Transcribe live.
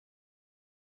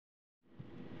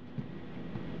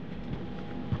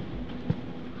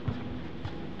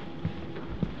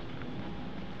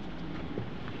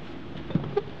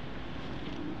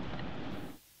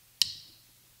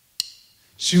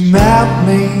She met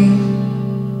me,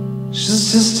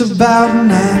 she's just about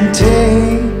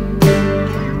 19.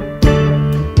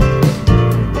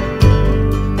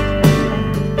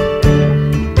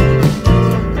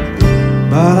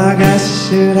 But I guess I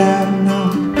should have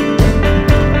known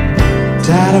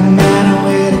that a man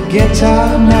with a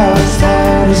guitar knows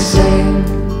how to sing.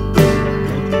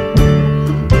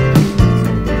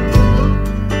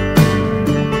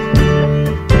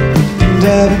 In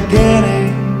the beginning,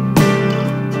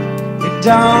 you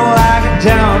don't like it,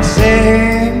 don't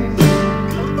sing.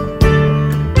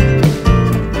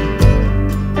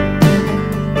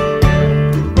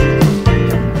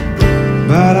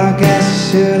 But I guess I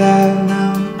should have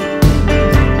known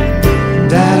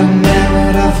that a man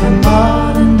would offer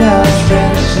more than those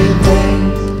friendship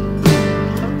things.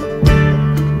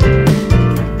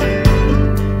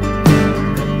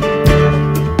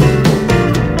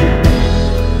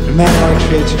 The man how he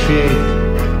creates to create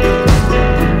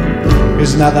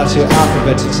is not that your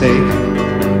alphabet to take.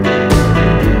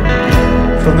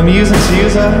 From the muse and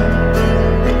user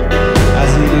as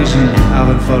an illusion of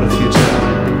and for the future.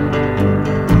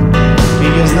 He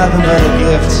gives nothing but a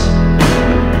gift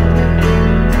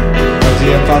of the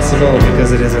impossible because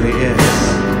it is what he is.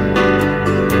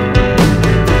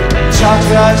 Talk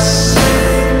to us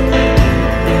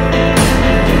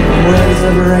with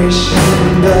liberation,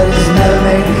 but he's never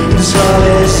made his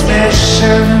flawless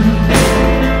mission.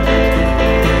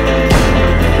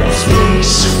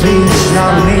 Speaks of peace,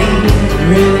 not me,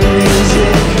 really means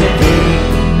it could be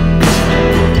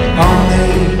only.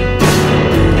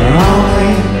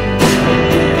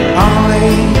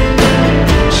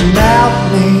 She met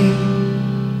me,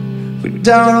 we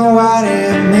don't know what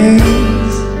it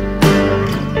means.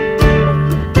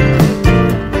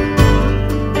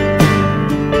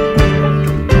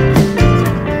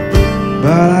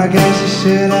 But I guess you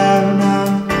should have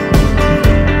known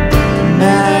the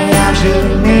man I am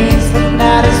truly means, but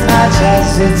not as much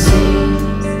as it seems.